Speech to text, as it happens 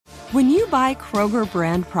When you buy Kroger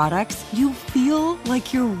brand products, you feel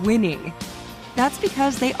like you're winning. That's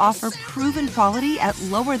because they offer proven quality at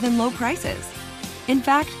lower than low prices. In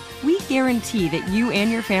fact, we guarantee that you and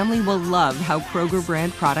your family will love how Kroger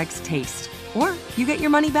brand products taste, or you get your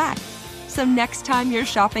money back. So next time you're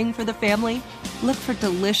shopping for the family, look for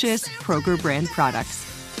delicious Kroger brand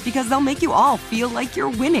products, because they'll make you all feel like you're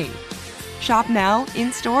winning. Shop now,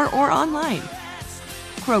 in-store, or online.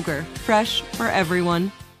 Kroger, fresh for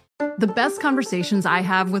everyone. The best conversations I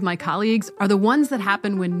have with my colleagues are the ones that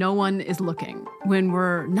happen when no one is looking, when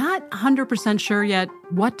we're not 100% sure yet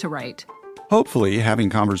what to write. Hopefully,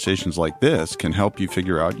 having conversations like this can help you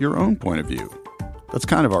figure out your own point of view. That's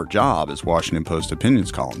kind of our job as Washington Post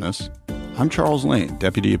opinions columnists. I'm Charles Lane,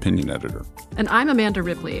 Deputy Opinion Editor. And I'm Amanda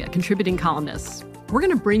Ripley, a contributing columnist. We're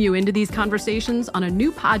going to bring you into these conversations on a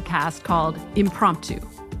new podcast called Impromptu.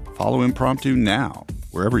 Follow Impromptu now,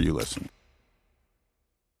 wherever you listen.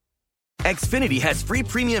 Xfinity has free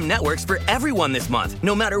premium networks for everyone this month,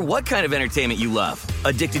 no matter what kind of entertainment you love.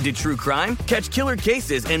 Addicted to true crime? Catch killer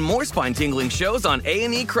cases and more spine-tingling shows on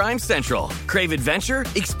A&E Crime Central. Crave adventure?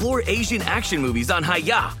 Explore Asian action movies on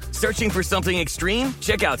Hi-YAH. Searching for something extreme?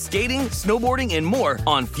 Check out skating, snowboarding, and more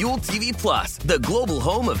on Fuel TV Plus, the global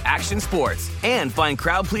home of action sports. And find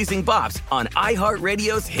crowd-pleasing bops on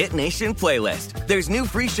iHeartRadio's Hit Nation playlist. There's new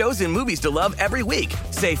free shows and movies to love every week.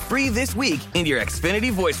 Say free this week in your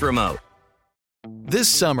Xfinity voice remote. This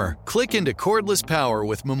summer, click into cordless power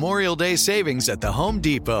with Memorial Day savings at the Home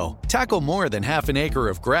Depot. Tackle more than half an acre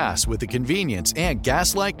of grass with the convenience and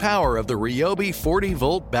gas-like power of the Ryobi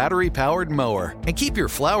 40-volt battery-powered mower. And keep your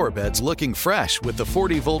flower beds looking fresh with the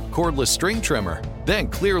 40-volt cordless string trimmer. Then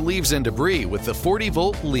clear leaves and debris with the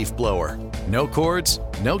 40-volt leaf blower. No cords,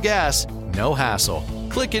 no gas, no hassle.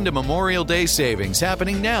 Click into Memorial Day savings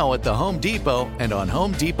happening now at the Home Depot and on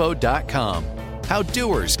HomeDepot.com. How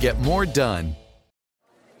doers get more done.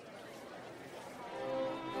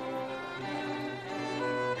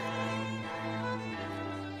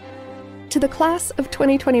 To the class of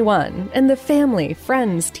 2021 and the family,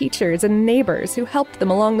 friends, teachers, and neighbors who helped them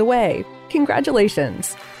along the way,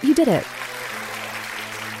 congratulations. You did it.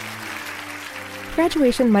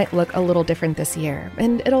 Graduation might look a little different this year,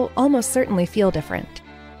 and it'll almost certainly feel different.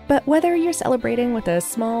 But whether you're celebrating with a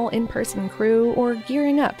small in-person crew or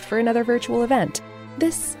gearing up for another virtual event,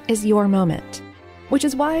 this is your moment. Which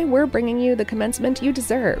is why we're bringing you the commencement you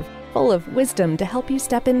deserve, full of wisdom to help you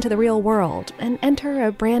step into the real world and enter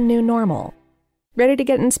a brand new normal. Ready to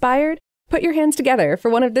get inspired? Put your hands together for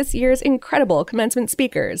one of this year's incredible commencement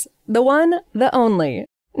speakers, the one, the only,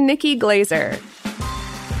 Nikki Glazer.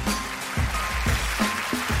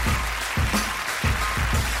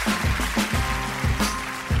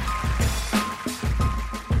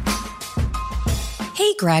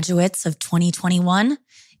 Hey, graduates of 2021.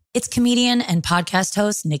 It's comedian and podcast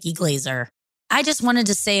host Nikki Glazer. I just wanted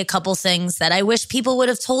to say a couple things that I wish people would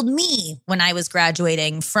have told me when I was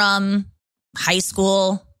graduating from high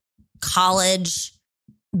school, college,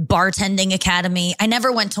 bartending academy. I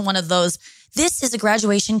never went to one of those. This is a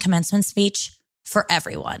graduation commencement speech for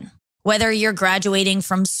everyone. Whether you're graduating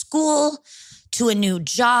from school to a new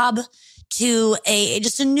job, to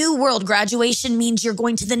just a new world. Graduation means you're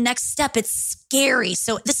going to the next step. It's scary.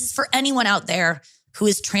 So this is for anyone out there who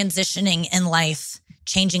is transitioning in life,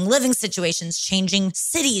 changing living situations, changing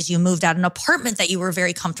cities. You moved out an apartment that you were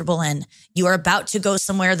very comfortable in. You are about to go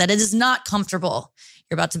somewhere that it is not comfortable.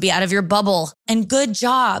 You're about to be out of your bubble. And good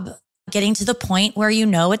job getting to the point where you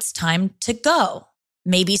know it's time to go.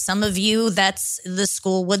 Maybe some of you, that's the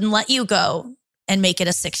school wouldn't let you go and make it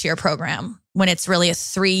a 6-year program when it's really a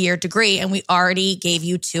 3-year degree. And we already gave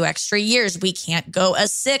you 2 extra years. We can't go a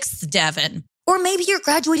 6th, Devin. Or maybe you're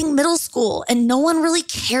graduating middle school and no one really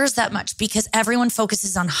cares that much because everyone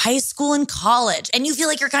focuses on high school and college. And you feel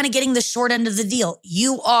like you're kind of getting the short end of the deal.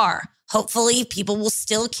 You are. Hopefully, people will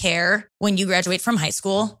still care when you graduate from high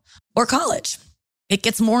school or college. It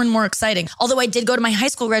gets more and more exciting. Although I did go to my high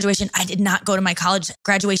school graduation, I did not go to my college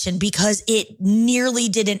graduation because it nearly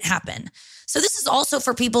didn't happen. So this is also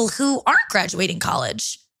for people who aren't graduating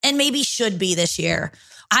college and maybe should be this year.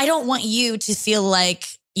 I don't want you to feel like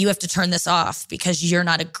you have to turn this off because you're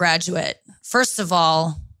not a graduate. First of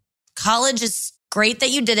all, college is great that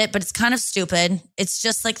you did it, but it's kind of stupid. It's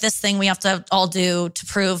just like this thing we have to all do to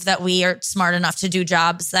prove that we are smart enough to do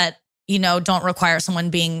jobs that, you know, don't require someone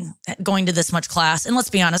going to this much class. And let's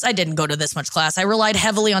be honest, I didn't go to this much class. I relied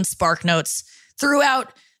heavily on SparkNotes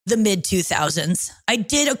throughout the mid-2000s. I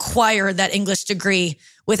did acquire that English degree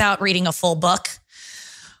without reading a full book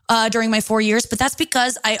during my 4 years, but that's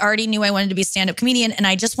because I already knew I wanted to be a stand-up comedian and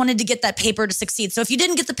I just wanted to get that paper to succeed. So if you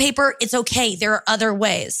didn't get the paper, it's okay. There are other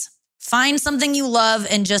ways. Find something you love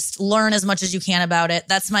and just learn as much as you can about it.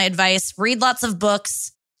 That's my advice. Read lots of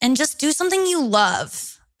books and just do something you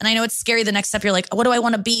love. And I know it's scary. The next step, you're like, what do I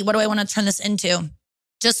want to be? What do I want to turn this into?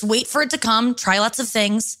 Just wait for it to come. Try lots of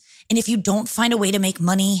things. And if you don't find a way to make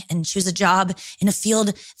money and choose a job in a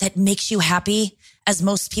field that makes you happy, as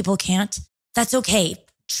most people can't, that's okay.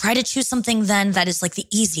 Try to choose something then that is like the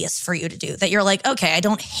easiest for you to do, that you're like, okay, I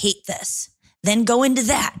don't hate this. Then go into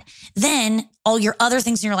that. Then all your other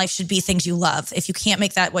things in your life should be things you love if you can't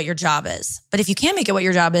make that what your job is. But if you can make it what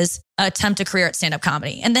your job is, attempt a career at stand-up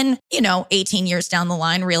comedy. And then, 18 years down the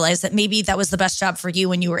line, realize that maybe that was the best job for you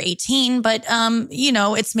when you were 18. But,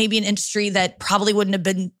 it's maybe an industry that probably wouldn't have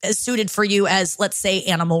been as suited for you as, let's say,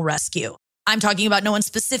 animal rescue. I'm talking about no one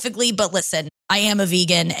specifically, but listen, I am a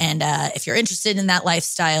vegan. And if you're interested in that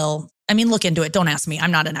lifestyle, look into it. Don't ask me.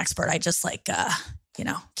 I'm not an expert. I just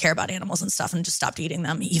care about animals and stuff and just stopped eating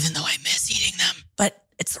them, even though I miss eating them. But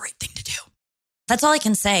it's the right thing to do. That's all I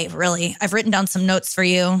can say, really. I've written down some notes for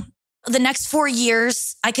you. The next 4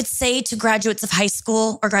 years, I could say to graduates of high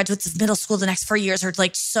school or graduates of middle school, the next 4 years are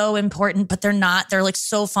like so important, but they're not. They're like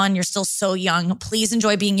so fun. You're still so young. Please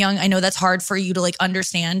enjoy being young. I know that's hard for you to like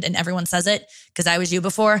understand, and everyone says it because I was you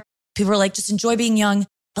before. People are like, just enjoy being young.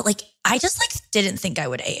 But I just didn't think I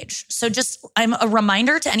would age. So I'm a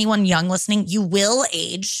reminder to anyone young listening, you will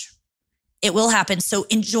age. It will happen. So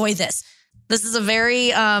enjoy this. This is a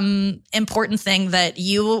very important thing, that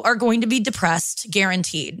you are going to be depressed,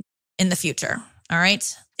 guaranteed, in the future. All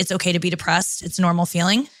right. It's okay to be depressed. It's a normal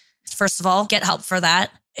feeling. First of all, get help for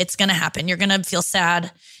that. It's going to happen. You're going to feel sad.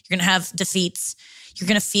 You're going to have defeats. You're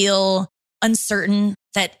going to feel uncertain.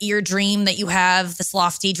 That your dream that you have, this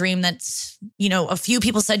lofty dream that's, a few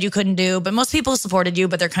people said you couldn't do, but most people supported you,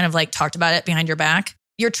 but they're kind of like talked about it behind your back.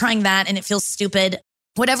 You're trying that and it feels stupid.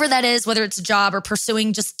 Whatever that is, whether it's a job or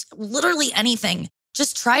pursuing just literally anything,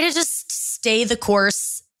 just try to just stay the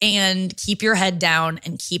course and keep your head down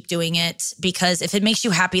and keep doing it. Because if it makes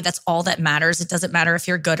you happy, that's all that matters. It doesn't matter if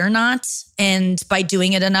you're good or not. And by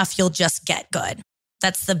doing it enough, you'll just get good.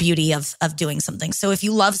 That's the beauty of doing something. So if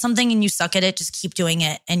you love something and you suck at it, just keep doing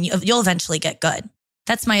it and you'll eventually get good.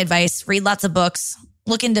 That's my advice. Read lots of books.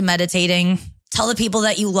 Look into meditating. Tell the people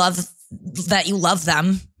that you love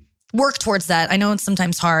them. Work towards that. I know it's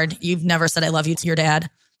sometimes hard. You've never said I love you to your dad.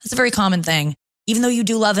 That's a very common thing. Even though you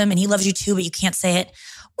do love him and he loves you too, but you can't say it.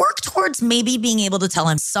 Work towards maybe being able to tell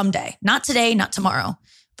him someday. Not today, not tomorrow,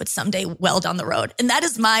 but someday well down the road. And that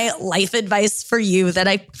is my life advice for you that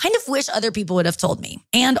I kind of wish other people would have told me.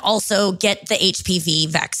 And also get the HPV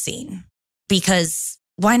vaccine, because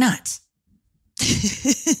why not?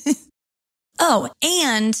 Oh,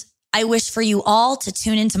 and I wish for you all to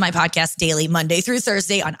tune into my podcast daily, Monday through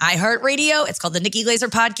Thursday on iHeartRadio. It's called the Nikki Glaser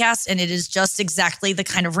Podcast, and it is just exactly the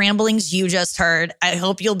kind of ramblings you just heard. I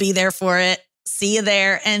hope you'll be there for it. See you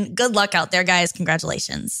there, and good luck out there, guys.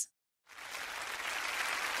 Congratulations.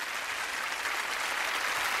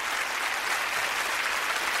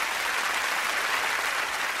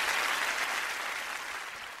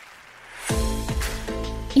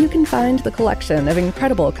 You can find the collection of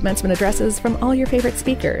incredible commencement addresses from all your favorite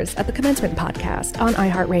speakers at the Commencement Podcast on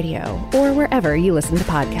iHeartRadio or wherever you listen to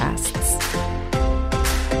podcasts.